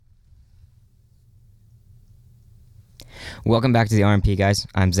Welcome back to the RMP, guys.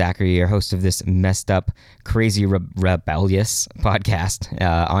 I'm Zachary, your host of this messed up, crazy, rebellious podcast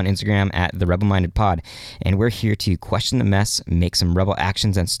on Instagram at The Rebel Minded Pod. And we're here to question the mess, make some rebel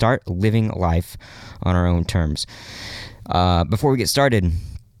actions, and start living life on our own terms. Before we get started,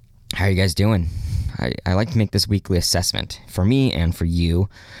 how are you guys doing? I like to make this weekly assessment for me and for you.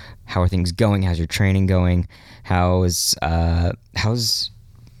 How are things going? How's your training going? How's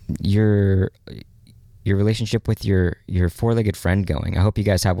your relationship with your four-legged friend going? I hope you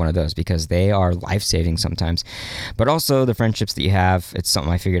guys have one of those because they are life-saving sometimes. But also the friendships that you have, it's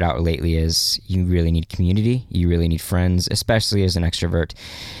something I figured out lately is you really need community. You really need friends, especially as an extrovert.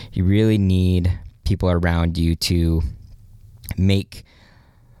 You really need people around you to make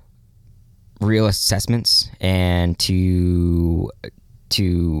real assessments and to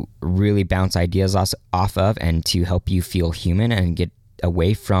really bounce ideas off of and to help you feel human and get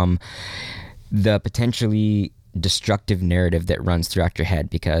away from the potentially destructive narrative that runs throughout your head.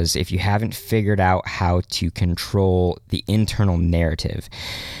 Because if you haven't figured out how to control the internal narrative,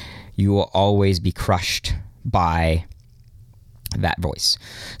 you will always be crushed by that voice.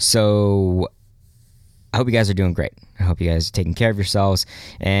 So I hope you guys are doing great. I hope you guys are taking care of yourselves.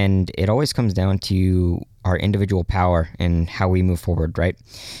 And it always comes down to our individual power and how we move forward, right?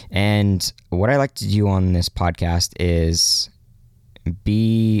 And what I like to do on this podcast is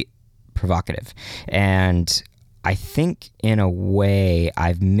be provocative. And I think in a way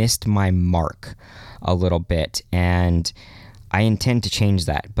I've missed my mark a little bit, and I intend to change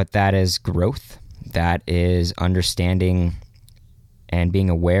that. But that is growth. That is understanding and being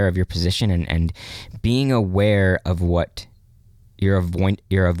aware of your position and being aware of what your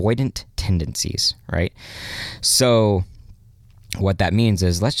avoidant tendencies, right? So what that means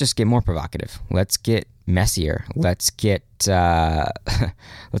is let's just get more provocative. Let's get messier. Let's get a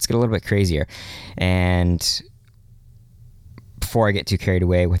little bit crazier. And before I get too carried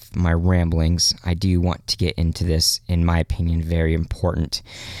away with my ramblings, I do want to get into this, in my opinion, very important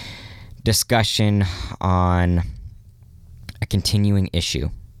discussion on a continuing issue,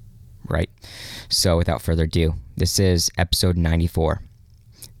 right? So without further ado, this is episode 94,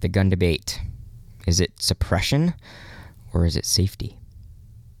 the gun debate. Is it suppression or is it safety?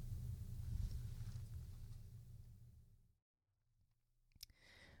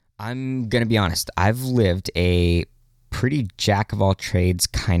 I'm going to be honest. I've lived a pretty jack of all trades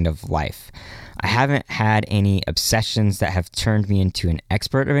kind of life. I haven't had any obsessions that have turned me into an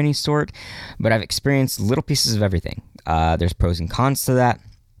expert of any sort, but I've experienced little pieces of everything. There's pros and cons to that.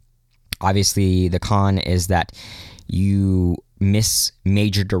 Obviously, the con is that you miss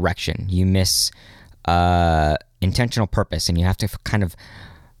major direction. You miss intentional purpose, and you have to kind of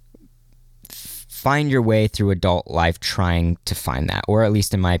find your way through adult life trying to find that. Or at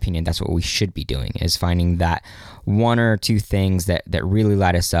least in my opinion, that's what we should be doing, is finding that one or two things that really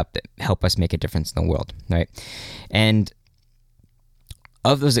light us up, that help us make a difference in the world, right? And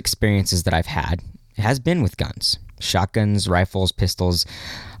of those experiences that I've had, it has been with guns. Shotguns, rifles, pistols.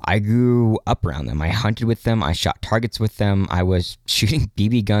 I grew up around them. I hunted with them. I shot targets with them. I was shooting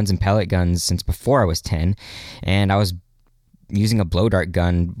BB guns and pellet guns since before I was 10. And I was using a blow dart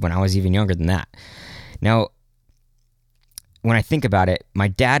gun when I was even younger than that. Now, when I think about it, my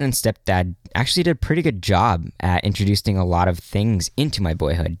dad and stepdad actually did a pretty good job at introducing a lot of things into my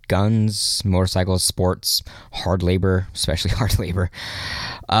boyhood. Guns, motorcycles, sports, hard labor, especially hard labor.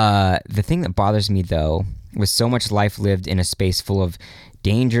 The thing that bothers me, though, with so much life lived in a space full of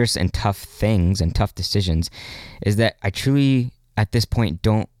dangerous and tough things and tough decisions, is that I truly, at this point,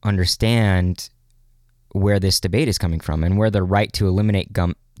 don't understand where this debate is coming from and where the right to eliminate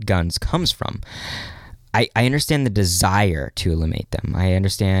guns comes from. I understand the desire to eliminate them. I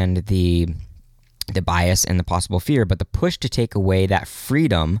understand the bias and the possible fear, but the push to take away that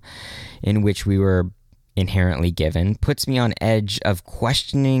freedom in which we were inherently given puts me on edge of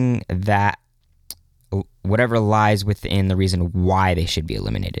questioning that whatever lies within the reason why they should be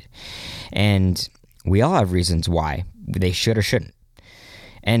eliminated. And we all have reasons why they should or shouldn't.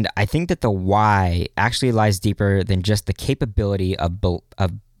 And I think that the why actually lies deeper than just the capability of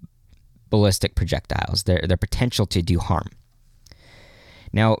ballistic projectiles, their potential to do harm.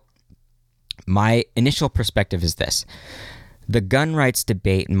 Now, my initial perspective is this. The gun rights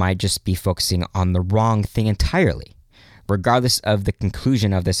debate might just be focusing on the wrong thing entirely, regardless of the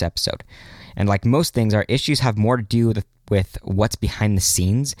conclusion of this episode. And like most things, our issues have more to do with what's behind the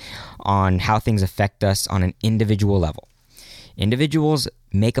scenes on how things affect us on an individual level. Individuals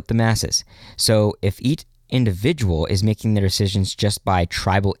make up the masses. So if each individual is making their decisions just by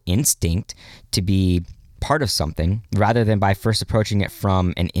tribal instinct to be part of something, rather than by first approaching it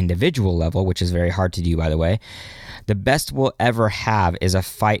from an individual level, which is very hard to do, by the way, the best we'll ever have is a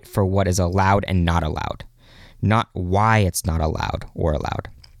fight for what is allowed and not allowed, not why it's not allowed or allowed.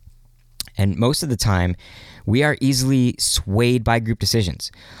 And most of the time, we are easily swayed by group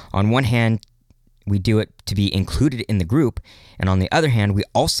decisions. On one hand, we do it to be included in the group, and on the other hand, we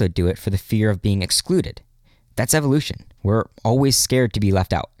also do it for the fear of being excluded. That's evolution. We're always scared to be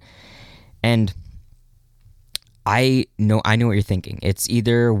left out. And I know what you're thinking. It's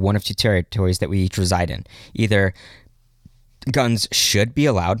either one of two territories that we each reside in. Either guns should be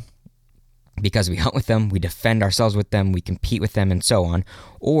allowed because we hunt with them, we defend ourselves with them, we compete with them, and so on,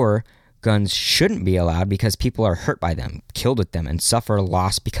 or guns shouldn't be allowed because people are hurt by them, killed with them, and suffer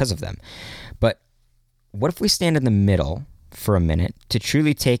loss because of them. But what if we stand in the middle for a minute to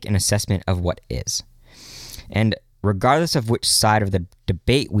truly take an assessment of what is? And regardless of which side of the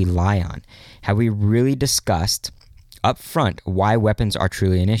debate we lie on, have we really discussed up front why weapons are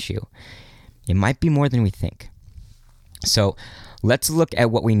truly an issue? It might be more than we think. So let's look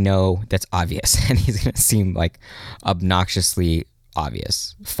at what we know that's obvious. And these are going to seem like obnoxiously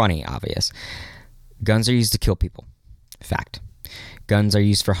obvious, funny obvious. Guns are used to kill people. Fact. Guns are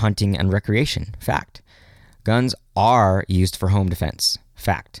used for hunting and recreation. Fact. Guns are used for home defense.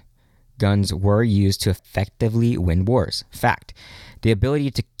 Fact. Guns were used to effectively win wars. Fact. The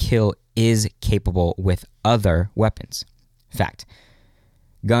ability to kill is capable with other weapons. Fact.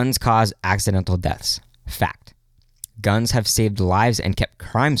 Guns cause accidental deaths. Fact. Guns have saved lives and kept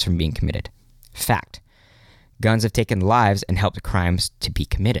crimes from being committed. Fact. Guns have taken lives and helped crimes to be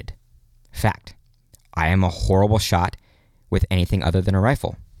committed. Fact. I am a horrible shot with anything other than a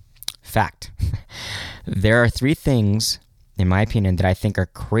rifle. Fact. There are three things, in my opinion, that I think are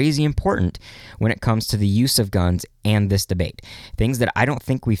crazy important when it comes to the use of guns and this debate. Things that I don't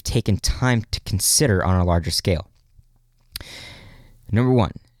think we've taken time to consider on a larger scale. Number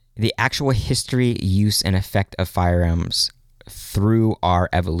one, the actual history, use, and effect of firearms through our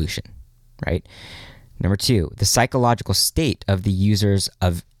evolution, right? Number two, the psychological state of the users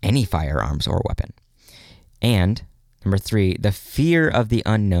of any firearms or weapon. And number three, the fear of the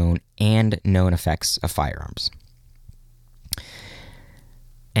unknown and known effects of firearms.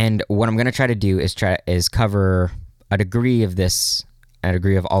 And what I'm going to try to do is cover a degree of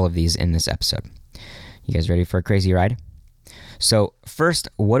all of these in this episode. You guys ready for a crazy ride? So first,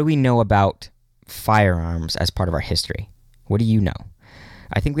 what do we know about firearms as part of our history? What do you know?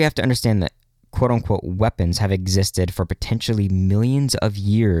 I think we have to understand that quote-unquote weapons have existed for potentially millions of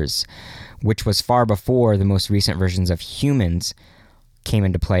years, which was far before the most recent versions of humans came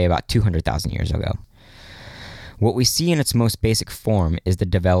into play about 200,000 years ago. What we see in its most basic form is the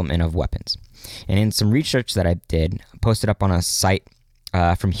development of weapons. And in some research that I did, posted up on a site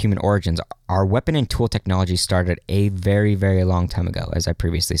from Human Origins, our weapon and tool technology started a very, very long time ago, as I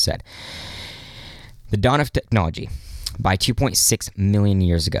previously said. The dawn of technology, by 2.6 million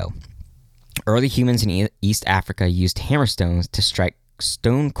years ago. Early humans in East Africa used hammerstones to strike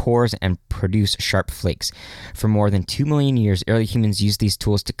stone cores and produce sharp flakes. For more than 2 million years, early humans used these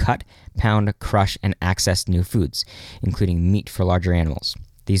tools to cut, pound, crush, and access new foods, including meat for larger animals.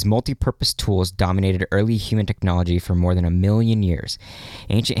 These multi-purpose tools dominated early human technology for more than 1 million years.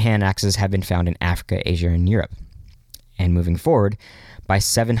 Ancient hand axes have been found in Africa, Asia, and Europe. And moving forward, by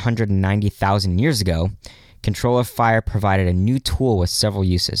 790,000 years ago, control of fire provided a new tool with several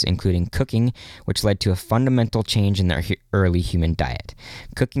uses, including cooking, which led to a fundamental change in the early human diet.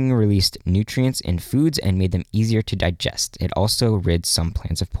 Cooking released nutrients in foods and made them easier to digest. It also rid some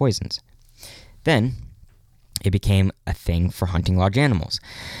plants of poisons. Then, it became a thing for hunting large animals.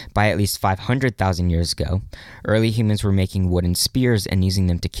 By at least 500,000 years ago, early humans were making wooden spears and using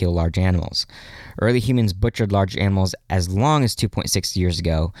them to kill large animals. Early humans butchered large animals as long as 2.6 years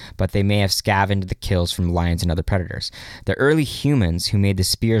ago, but they may have scavenged the kills from lions and other predators. The early humans who made the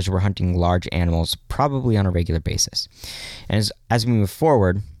spears were hunting large animals probably on a regular basis. And as we move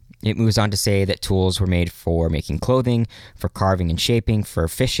forward, it moves on to say that tools were made for making clothing, for carving and shaping, for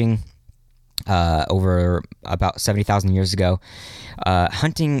fishing, over about 70,000 years ago,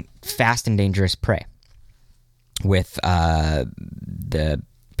 hunting fast and dangerous prey with the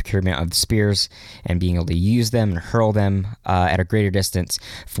procurement of the spears and being able to use them and hurl them at a greater distance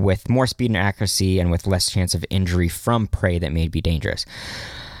with more speed and accuracy and with less chance of injury from prey that may be dangerous.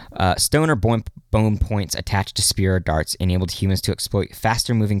 Stone or bone points attached to spear or darts enabled humans to exploit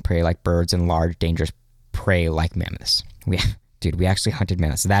faster moving prey like birds and large dangerous prey like mammoths. We actually hunted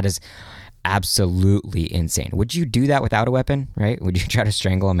mammoths. That is absolutely insane. Would you do that without a weapon, right? Would you try to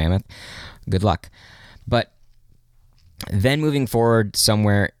strangle a mammoth? Good luck. But then moving forward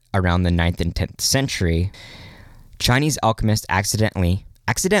somewhere around the 9th and 10th century, Chinese alchemists accidentally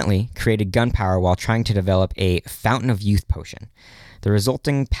created gunpowder while trying to develop a fountain of youth potion. The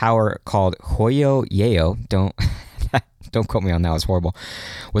resulting powder, called Hoyo Yeo, don't quote me on that, it was horrible,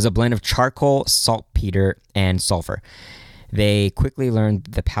 was a blend of charcoal, saltpeter, and sulfur. They quickly learned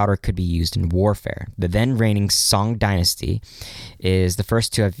the powder could be used in warfare. The then reigning Song dynasty is the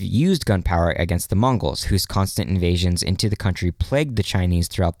first to have used gunpowder against the Mongols, whose constant invasions into the country plagued the Chinese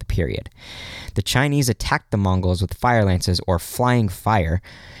throughout the period. The Chinese attacked the Mongols with fire lances, or flying fire,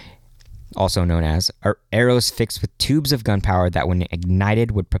 also known as arrows fixed with tubes of gunpowder that, when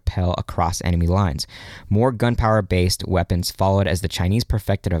ignited, would propel across enemy lines. More gunpowder-based weapons followed as the Chinese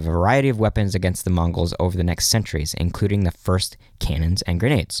perfected a variety of weapons against the Mongols over the next centuries, including the first cannons and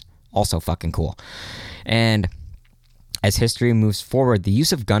grenades. Also fucking cool. And as history moves forward, the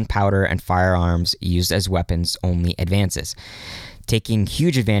use of gunpowder and firearms used as weapons only advances, taking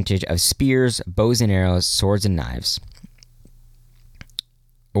huge advantage of spears, bows and arrows, swords and knives.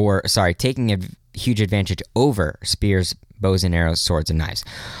 Taking a huge advantage over spears, bows and arrows, swords and knives,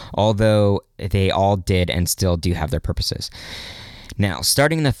 although they all did and still do have their purposes. Now,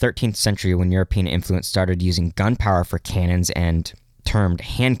 starting in the 13th century, when European influence started using gunpowder for cannons and termed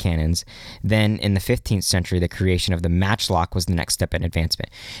hand cannons, then in the 15th century, the creation of the matchlock was the next step in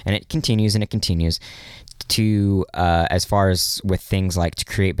advancement. And it continues to, as far as with things like to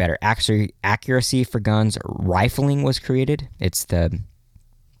create better accuracy for guns, rifling was created. It's the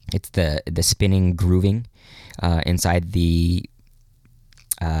spinning grooving inside the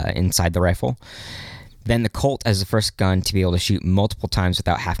rifle. Then the Colt as the first gun to be able to shoot multiple times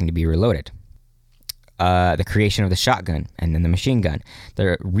without having to be reloaded. The creation of the shotgun, and then the machine gun.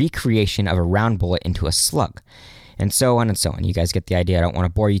 The recreation of a round bullet into a slug, and so on and so on. You guys get the idea. I don't want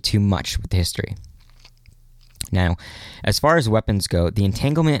to bore you too much with the history. Now, as far as weapons go, the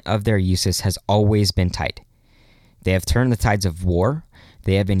entanglement of their uses has always been tight. They have turned the tides of war.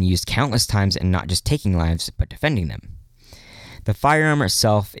 They have been used countless times in not just taking lives, but defending them. The firearm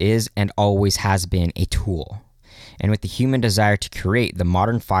itself is and always has been a tool. And with the human desire to create, the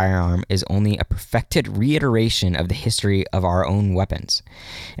modern firearm is only a perfected reiteration of the history of our own weapons.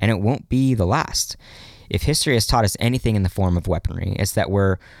 And it won't be the last. If history has taught us anything in the form of weaponry, it's that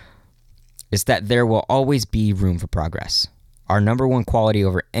there will always be room for progress. Our number one quality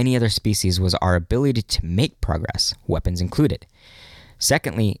over any other species was our ability to make progress, weapons included.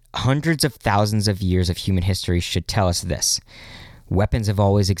 Secondly, hundreds of thousands of years of human history should tell us this. Weapons have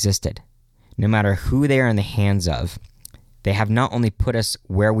always existed. No matter who they are in the hands of, they have not only put us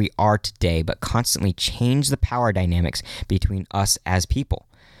where we are today, but constantly changed the power dynamics between us as people.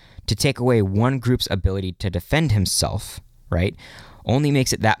 To take away one group's ability to defend himself, right, only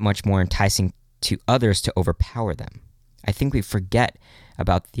makes it that much more enticing to others to overpower them. I think we forget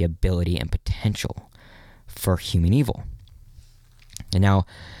about the ability and potential for human evil. And now,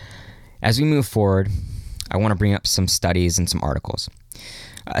 as we move forward, I want to bring up some studies and some articles.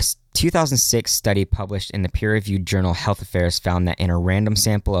 A 2006 study published in the peer-reviewed journal Health Affairs found that in a random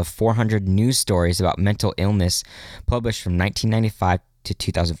sample of 400 news stories about mental illness published from 1995 to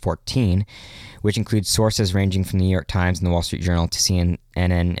 2014, which includes sources ranging from the New York Times and the Wall Street Journal to CNN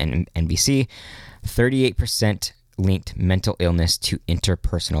and NBC, 38% linked mental illness to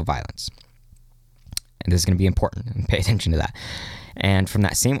interpersonal violence. And this is going to be important, and pay attention to that. And from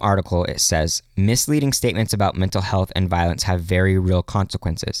that same article, it says, misleading statements about mental health and violence have very real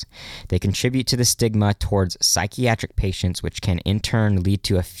consequences. They contribute to the stigma towards psychiatric patients, which can in turn lead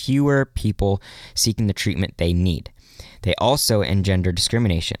to a fewer people seeking the treatment they need. They also engender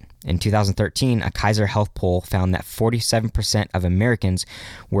discrimination. In 2013, a Kaiser Health poll found that 47% of Americans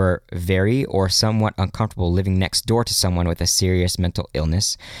were very or somewhat uncomfortable living next door to someone with a serious mental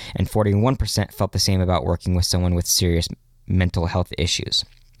illness, and 41% felt the same about working with someone with serious mental health issues.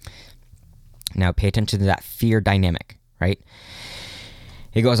 Now, pay attention to that fear dynamic, right?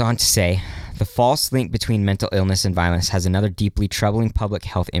 It goes on to say, the false link between mental illness and violence has another deeply troubling public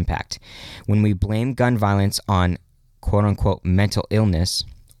health impact. When we blame gun violence on quote-unquote mental illness,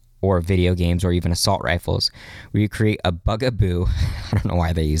 or video games, or even assault rifles, we create a bugaboo, I don't know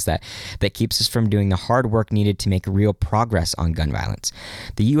why they use that keeps us from doing the hard work needed to make real progress on gun violence.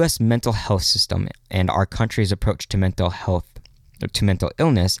 The U.S. mental health system and our country's approach to mental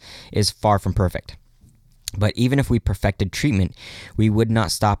illness is far from perfect. But even if we perfected treatment, we would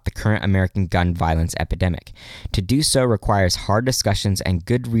not stop the current American gun violence epidemic. To do so requires hard discussions and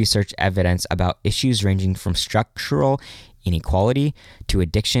good research evidence about issues ranging from structural inequality to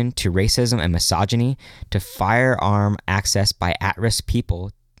addiction to racism and misogyny to firearm access by at-risk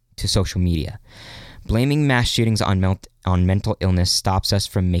people to social media. Blaming mass shootings on mental illness stops us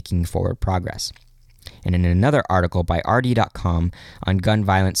from making forward progress. And in another article by RD.com on gun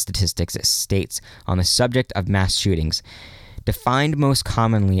violence statistics, it states on the subject of mass shootings, defined most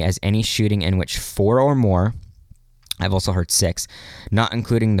commonly as any shooting in which 4 or more, I've also heard 6, not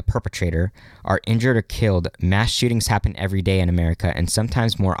including the perpetrator, are injured or killed. Mass shootings happen every day in America and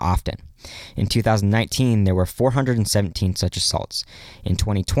sometimes more often. In 2019, there were 417 such assaults. In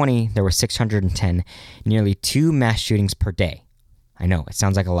 2020, there were 610, nearly 2 mass shootings per day. I know, it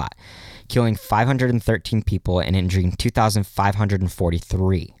sounds like a lot. Killing 513 people and injuring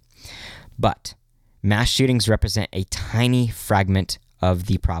 2,543. But mass shootings represent a tiny fragment of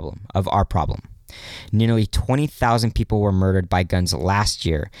our problem. Nearly 20,000 people were murdered by guns last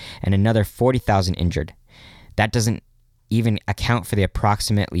year and another 40,000 injured. That doesn't even account for the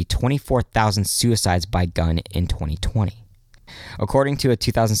approximately 24,000 suicides by gun in 2020. According to a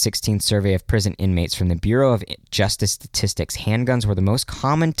 2016 survey of prison inmates from the Bureau of Justice Statistics, handguns were the most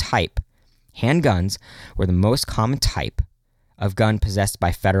common type of gun possessed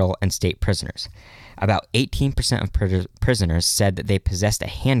by federal and state prisoners. About 18% of prisoners said that they possessed a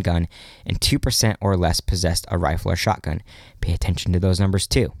handgun, and 2% or less possessed a rifle or shotgun. Pay attention to those numbers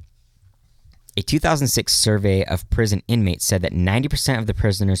too. A 2006 survey of prison inmates said that 90% of the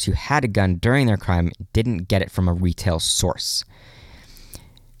prisoners who had a gun during their crime didn't get it from a retail source.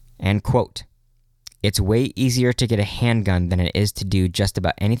 And quote, "It's way easier to get a handgun than it is to do just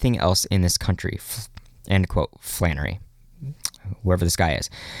about anything else in this country." End quote, Flannery, whoever this guy is.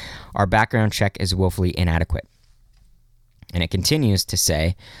 "Our background check is woefully inadequate." And it continues to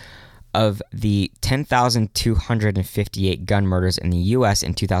say, of the 10,258 gun murders in the U.S.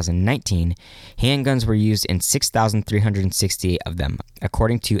 in 2019, handguns were used in 6,368 of them,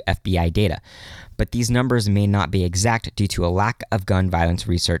 according to FBI data. But these numbers may not be exact due to a lack of gun violence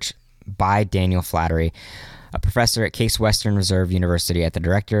research by Daniel Flattery, a professor at Case Western Reserve University at the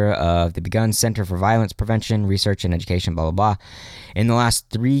director of the Begun Center for Violence Prevention, Research, and Education, blah, blah, blah. In the last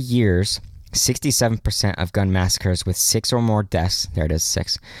 3 years, 67% of gun massacres with 6 or more deaths, there it is,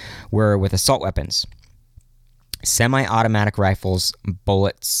 6, were with assault weapons. Semi-automatic rifles,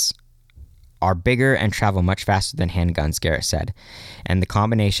 bullets, are bigger and travel much faster than handguns, Garrett said. And the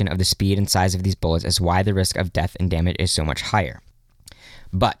combination of the speed and size of these bullets is why the risk of death and damage is so much higher.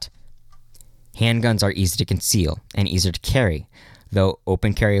 But handguns are easy to conceal and easier to carry, though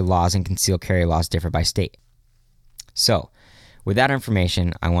open carry laws and concealed carry laws differ by state. So, with that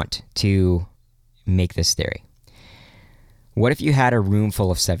information, I want to make this theory. What if you had a room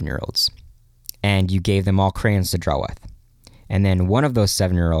full of 7-year-olds and you gave them all crayons to draw with, and then one of those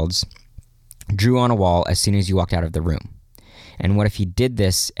 7-year-olds drew on a wall as soon as you walked out of the room? And what if he did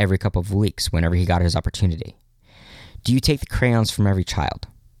this every couple of weeks whenever he got his opportunity? Do you take the crayons from every child?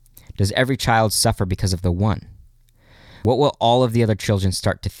 Does every child suffer because of the one? What will all of the other children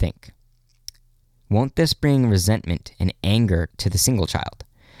start to think? Won't this bring resentment and anger to the single child?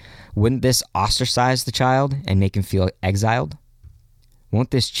 Wouldn't this ostracize the child and make him feel exiled?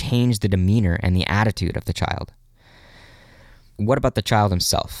 Won't this change the demeanor and the attitude of the child? What about the child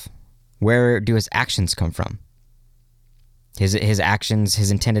himself? Where do his actions come from? His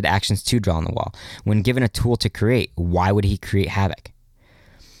intended actions to draw on the wall. When given a tool to create, why would he create havoc?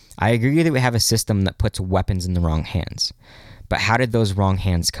 I agree that we have a system that puts weapons in the wrong hands. But how did those wrong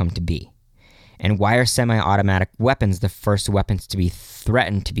hands come to be? And why are semi-automatic weapons the first weapons to be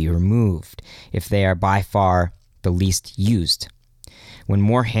threatened to be removed if they are by far the least used, when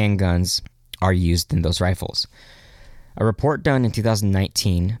more handguns are used than those rifles? A report done in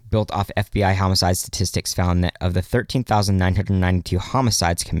 2019, built off FBI homicide statistics, found that of the 13,992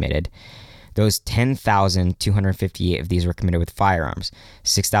 homicides committed, those 10,258 of these were committed with firearms.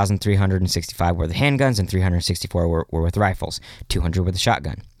 6,365 were with handguns, and 364 were with rifles. 200 with a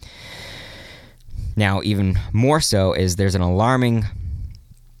shotgun. Now, even more so is there's an alarming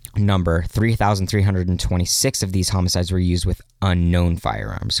number. 3,326 of these homicides were used with unknown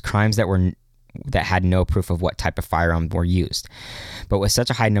firearms, crimes that had no proof of what type of firearm were used. But with such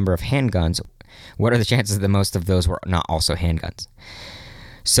a high number of handguns, what are the chances that most of those were not also handguns?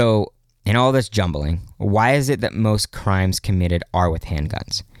 So, in all this jumbling, why is it that most crimes committed are with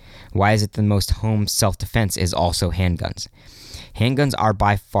handguns? Why is it that most home self-defense is also handguns? Handguns are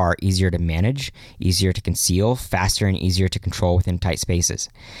by far easier to manage, easier to conceal, faster and easier to control within tight spaces.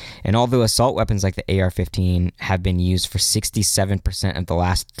 And although assault weapons like the AR-15 have been used for 67% of the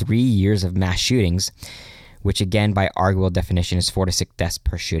last 3 years of mass shootings, which again by arguable definition is 4 to 6 deaths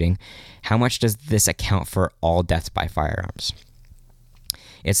per shooting, how much does this account for all deaths by firearms?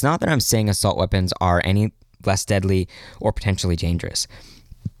 It's not that I'm saying assault weapons are any less deadly or potentially dangerous.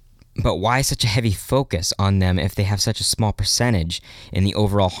 But why such a heavy focus on them if they have such a small percentage in the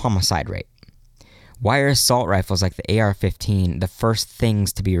overall homicide rate? Why are assault rifles like the AR-15 the first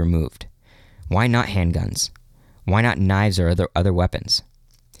things to be removed? Why not handguns? Why not knives or other weapons?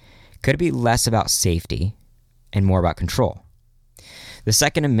 Could it be less about safety and more about control? The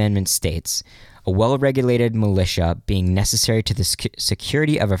Second Amendment states, a well-regulated militia being necessary to the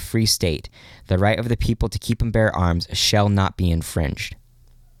security of a free state, the right of the people to keep and bear arms shall not be infringed.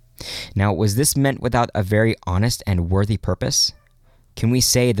 Now, was this meant without a very honest and worthy purpose? Can we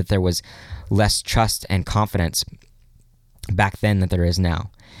say that there was less trust and confidence back then than there is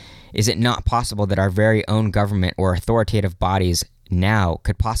now? Is it not possible that our very own government or authoritative bodies now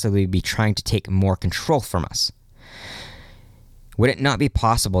could possibly be trying to take more control from us? Would it not be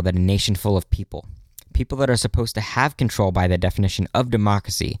possible that a nation full of people that are supposed to have control by the definition of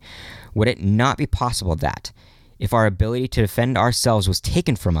democracy, would it not be possible that, if our ability to defend ourselves was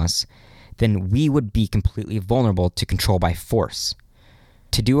taken from us, then we would be completely vulnerable to control by force?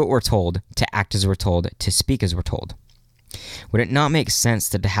 To do what we're told, to act as we're told, to speak as we're told. Would it not make sense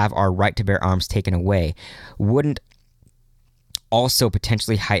that to have our right to bear arms taken away wouldn't also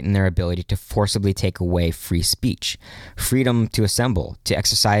potentially heighten their ability to forcibly take away free speech, freedom to assemble, to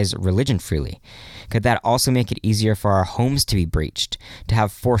exercise religion freely? Could that also make it easier for our homes to be breached, to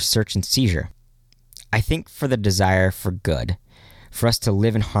have forced search and seizure? I think for the desire for good, for us to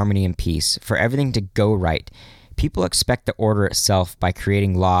live in harmony and peace, for everything to go right, people expect the order itself by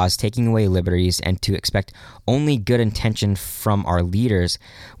creating laws, taking away liberties, and to expect only good intention from our leaders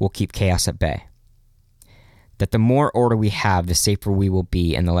will keep chaos at bay. That the more order we have, the safer we will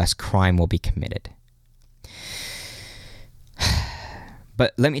be and the less crime will be committed.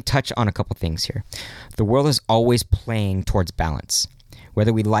 But let me touch on a couple things here. The world is always playing towards balance.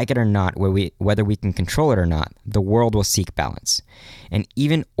 Whether we like it or not, whether we can control it or not, the world will seek balance. And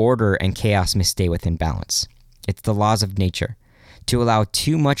even order and chaos may stay within balance. It's the laws of nature. To allow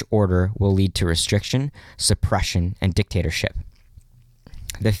too much order will lead to restriction, suppression, and dictatorship.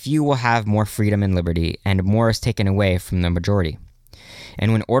 The few will have more freedom and liberty, and more is taken away from the majority.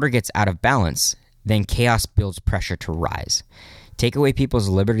 And when order gets out of balance, then chaos builds pressure to rise. Take away people's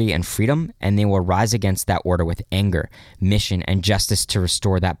liberty and freedom, and they will rise against that order with anger, mission, and justice to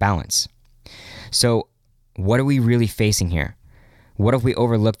restore that balance. So, what are we really facing here? What have we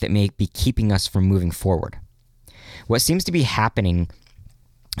overlooked that may be keeping us from moving forward? What seems to be happening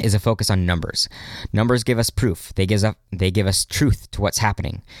is a focus on numbers. Numbers give us proof. They give us truth to what's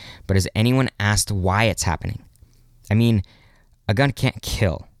happening. But has anyone asked why it's happening? I mean, a gun can't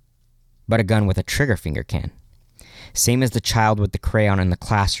kill, but a gun with a trigger finger can. Same as the child with the crayon in the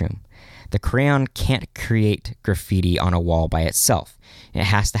classroom. The crayon can't create graffiti on a wall by itself. It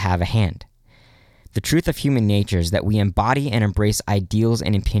has to have a hand. The truth of human nature is that we embody and embrace ideals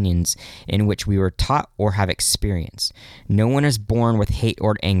and opinions in which we were taught or have experienced. No one is born with hate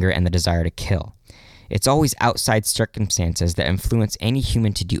or anger and the desire to kill. It's always outside circumstances that influence any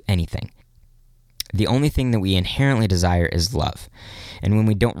human to do anything. The only thing that we inherently desire is love. And when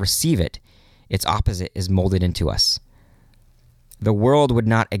we don't receive it, its opposite is molded into us. The world would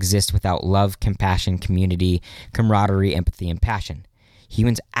not exist without love, compassion, community, camaraderie, empathy, and passion.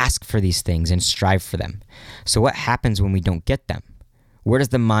 Humans ask for these things and strive for them. So what happens when we don't get them? Where does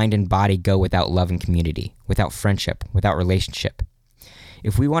the mind and body go without love and community, without friendship, without relationship?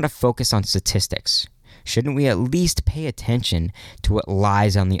 If we want to focus on statistics, shouldn't we at least pay attention to what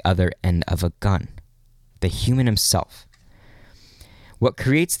lies on the other end of a gun? The human himself. What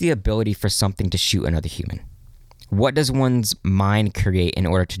creates the ability for something to shoot another human? What does one's mind create in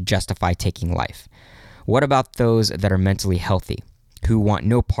order to justify taking life? What about those that are mentally healthy, who want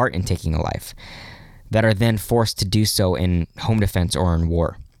no part in taking a life, that are then forced to do so in home defense or in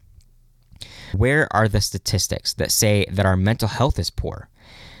war? Where are the statistics that say that our mental health is poor?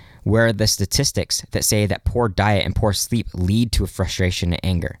 Where are the statistics that say that poor diet and poor sleep lead to frustration and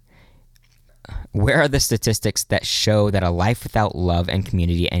anger? Where are the statistics that show that a life without love and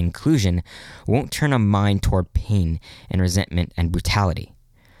community and inclusion won't turn a mind toward pain and resentment and brutality?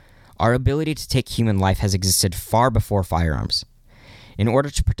 Our ability to take human life has existed far before firearms. In order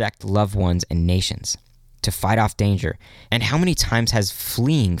to protect loved ones and nations, to fight off danger. And how many times has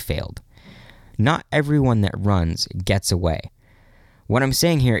fleeing failed? Not everyone that runs gets away. What I'm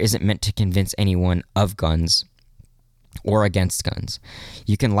saying here isn't meant to convince anyone of guns or against guns.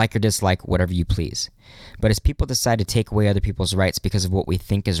 You can like or dislike whatever you please. But as people decide to take away other people's rights because of what we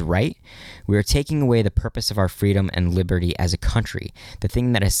think is right, we are taking away the purpose of our freedom and liberty as a country, the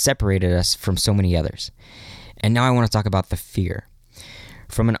thing that has separated us from so many others. And now I want to talk about the fear.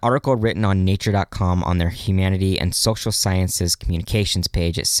 From an article written on nature.com on their Humanity and Social Sciences Communications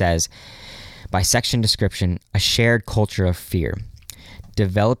page, it says, by section description, a shared culture of fear.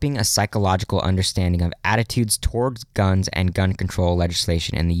 Developing a psychological understanding of attitudes towards guns and gun control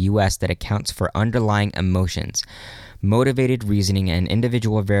legislation in the U.S. that accounts for underlying emotions. Motivated reasoning and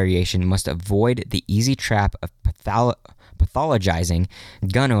individual variation must avoid the easy trap of pathologizing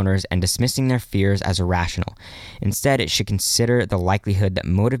gun owners and dismissing their fears as irrational. Instead, it should consider the likelihood that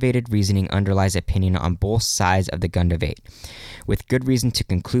motivated reasoning underlies opinion on both sides of the gun debate, with good reason to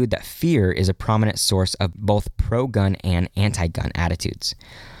conclude that fear is a prominent source of both pro-gun and anti-gun attitudes.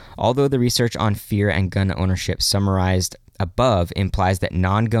 Although the research on fear and gun ownership summarized above implies that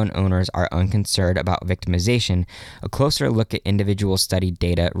non-gun owners are unconcerned about victimization, a closer look at individual study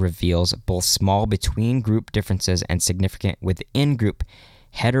data reveals both small between-group differences and significant within-group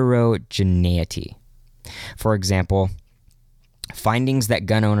heterogeneity. For example, findings that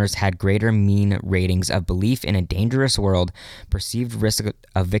gun owners had greater mean ratings of belief in a dangerous world, perceived risk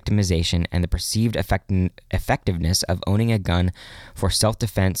of victimization, and the perceived effectiveness of owning a gun for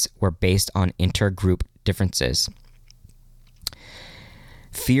self-defense were based on intergroup differences.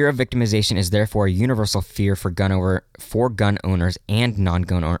 Fear of victimization is therefore a universal fear for gun owners and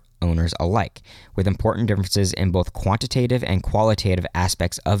non-gun owners alike, with important differences in both quantitative and qualitative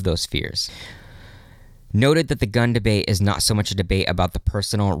aspects of those fears. Noted that the gun debate is not so much a debate about the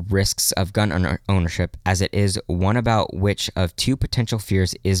personal risks of gun ownership as it is one about which of two potential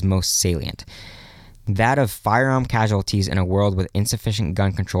fears is most salient. That of firearm casualties in a world with insufficient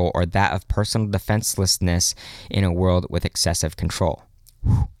gun control, or that of personal defenselessness in a world with excessive control.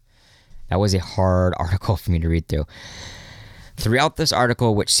 That was a hard article for me to read through. Throughout this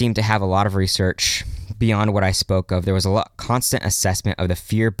article, which seemed to have a lot of research beyond what I spoke of, there was a constant assessment of the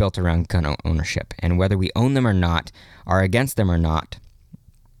fear built around gun ownership and whether we own them or not, are against them or not.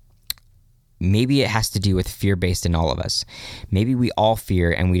 Maybe it has to do with fear based in all of us. Maybe we all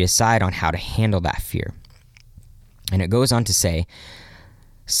fear and we decide on how to handle that fear. And it goes on to say,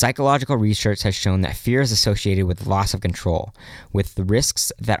 psychological research has shown that fear is associated with loss of control, with the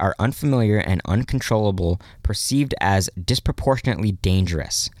risks that are unfamiliar and uncontrollable perceived as disproportionately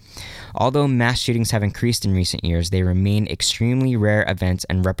dangerous. Although mass shootings have increased in recent years, they remain extremely rare events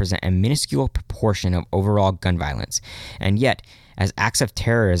and represent a minuscule proportion of overall gun violence. And yet, as acts of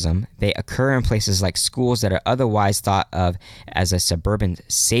terrorism, they occur in places like schools that are otherwise thought of as a suburban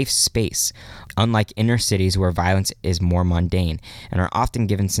safe space, unlike inner cities where violence is more mundane and are often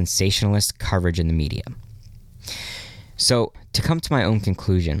given sensationalist coverage in the media. So, to come to my own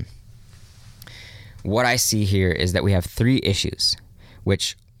conclusion, what I see here is that we have three issues,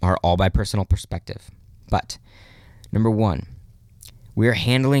 which are all by personal perspective. But, number one, we are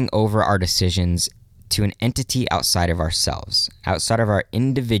handling over our decisions to an entity outside of ourselves, outside of our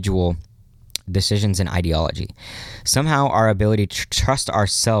individual decisions and ideology. Somehow our ability to trust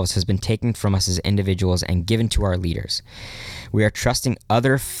ourselves has been taken from us as individuals and given to our leaders. We are trusting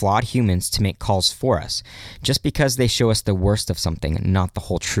other flawed humans to make calls for us, just because they show us the worst of something, not the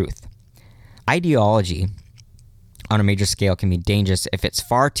whole truth. Ideology on a major scale can be dangerous if it's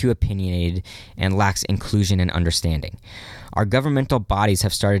far too opinionated and lacks inclusion and understanding. Our governmental bodies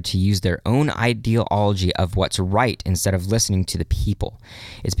have started to use their own ideology of what's right instead of listening to the people.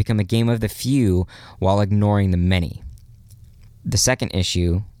 It's become a game of the few while ignoring the many. The second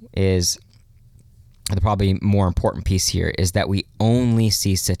issue is, the probably more important piece here, is that we only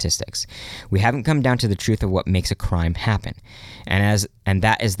see statistics. We haven't come down to the truth of what makes a crime happen. And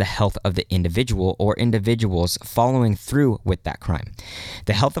that is the health of the individual or individuals following through with that crime.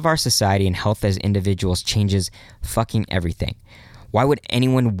 The health of our society and health as individuals changes fucking everything. Why would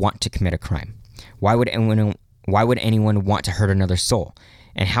anyone want to commit a crime? Why would anyone want to hurt another soul?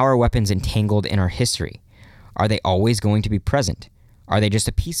 And how are weapons entangled in our history? Are they always going to be present? Are they just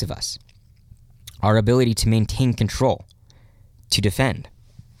a piece of us? Our ability to maintain control, to defend,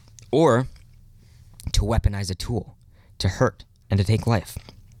 or to weaponize a tool, to hurt, and to take life.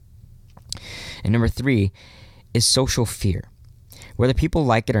 And number three is social fear. Whether people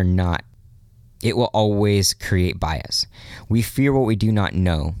like it or not, it will always create bias. We fear what we do not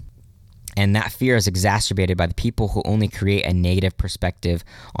know, and that fear is exacerbated by the people who only create a negative perspective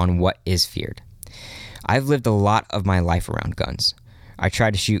on what is feared. I've lived a lot of my life around guns. I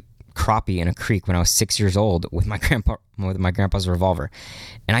tried to shoot crappie in a creek when I was 6 years old with my grandpa's revolver,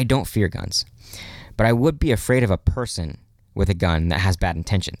 and I don't fear guns. But I would be afraid of a person with a gun that has bad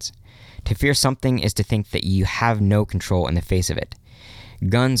intentions. To fear something is to think that you have no control in the face of it.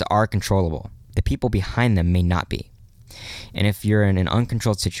 Guns are controllable. The people behind them may not be. And if you're in an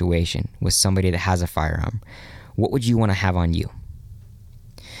uncontrolled situation with somebody that has a firearm, what would you want to have on you?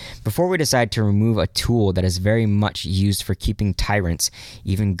 Before we decide to remove a tool that is very much used for keeping tyrants,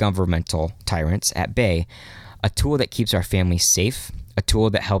 even governmental tyrants, at bay, a tool that keeps our families safe, a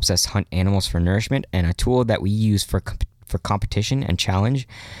tool that helps us hunt animals for nourishment, and a tool that we use for competition and challenge,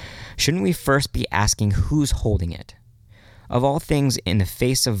 shouldn't we first be asking who's holding it? Of all things, in the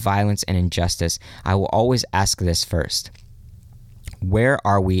face of violence and injustice, I will always ask this first. Where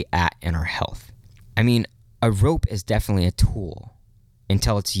are we at in our health? I mean, a rope is definitely a tool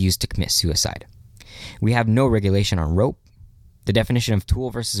until it's used to commit suicide. We have no regulation on rope. The definition of tool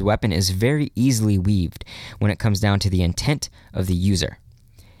versus weapon is very easily weaved when it comes down to the intent of the user.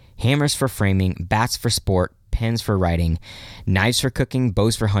 Hammers for framing, bats for sport, pens for writing, knives for cooking,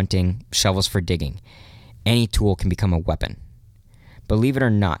 bows for hunting, shovels for digging. Any tool can become a weapon. Believe it or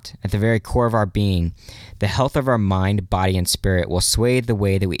not, at the very core of our being, the health of our mind, body, and spirit will sway the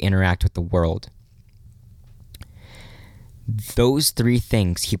way that we interact with the world. Those three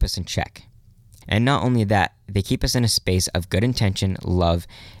things keep us in check. And not only that, they keep us in a space of good intention, love,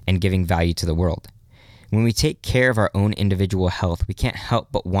 and giving value to the world. When we take care of our own individual health, we can't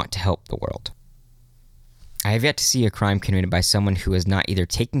help but want to help the world. I have yet to see a crime committed by someone who is not either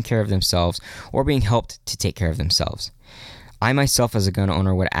taking care of themselves or being helped to take care of themselves. I myself as a gun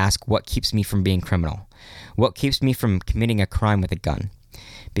owner would ask what keeps me from being criminal? What keeps me from committing a crime with a gun?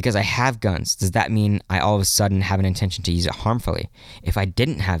 Because I have guns, does that mean I all of a sudden have an intention to use it harmfully? If I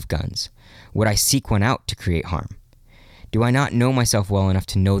didn't have guns, would I seek one out to create harm? Do I not know myself well enough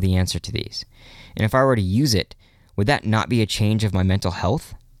to know the answer to these? And if I were to use it, would that not be a change of my mental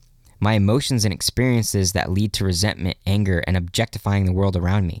health? My emotions and experiences that lead to resentment, anger, and objectifying the world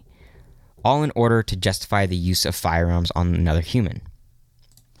around me, all in order to justify the use of firearms on another human.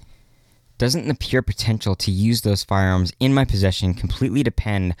 Doesn't the pure potential to use those firearms in my possession completely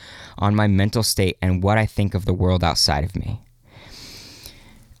depend on my mental state and what I think of the world outside of me?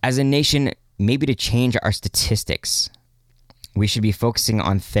 As a nation, maybe to change our statistics, we should be focusing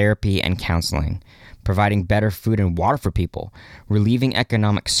on therapy and counseling, providing better food and water for people, relieving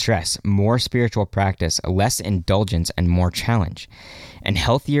economic stress, more spiritual practice, less indulgence, and more challenge, and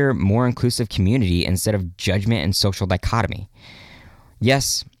healthier, more inclusive community instead of judgment and social dichotomy.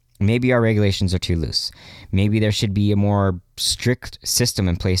 Yes, maybe our regulations are too loose. Maybe there should be a more strict system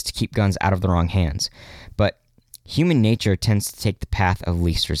in place to keep guns out of the wrong hands. But human nature tends to take the path of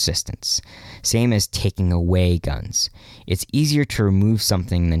least resistance, same as taking away guns. It's easier to remove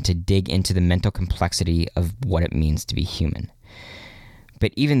something than to dig into the mental complexity of what it means to be human.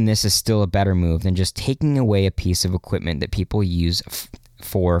 But even this is still a better move than just taking away a piece of equipment that people use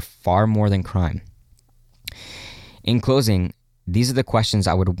for far more than crime. In closing, these are the questions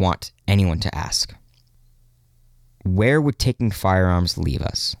I would want anyone to ask. Where would taking firearms leave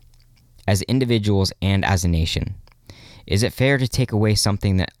us, as individuals and as a nation? Is it fair to take away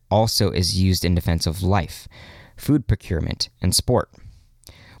something that also is used in defense of life, food procurement, and sport?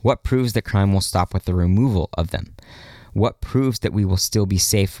 What proves that crime will stop with the removal of them? What proves that we will still be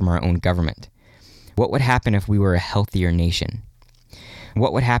safe from our own government? What would happen if we were a healthier nation?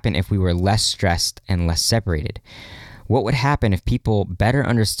 What would happen if we were less stressed and less separated? What would happen if people better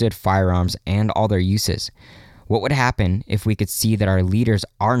understood firearms and all their uses? What would happen if we could see that our leaders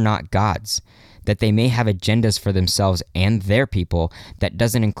are not gods, that they may have agendas for themselves and their people that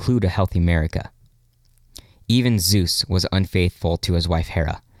doesn't include a healthy America? Even Zeus was unfaithful to his wife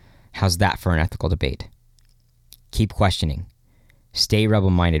Hera. How's that for an ethical debate? Keep questioning. Stay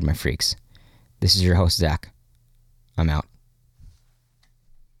rebel-minded, my freaks. This is your host, Zach. I'm out.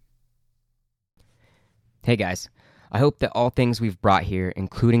 Hey guys, I hope that all things we've brought here,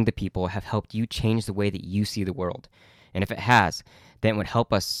 including the people, have helped you change the way that you see the world. And if it has, then it would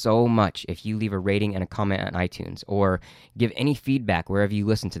help us so much if you leave a rating and a comment on iTunes, or give any feedback wherever you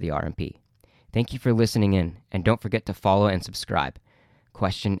listen to the RMP. Thank you for listening in, and don't forget to follow and subscribe.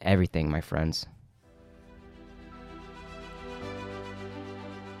 Question everything, my friends.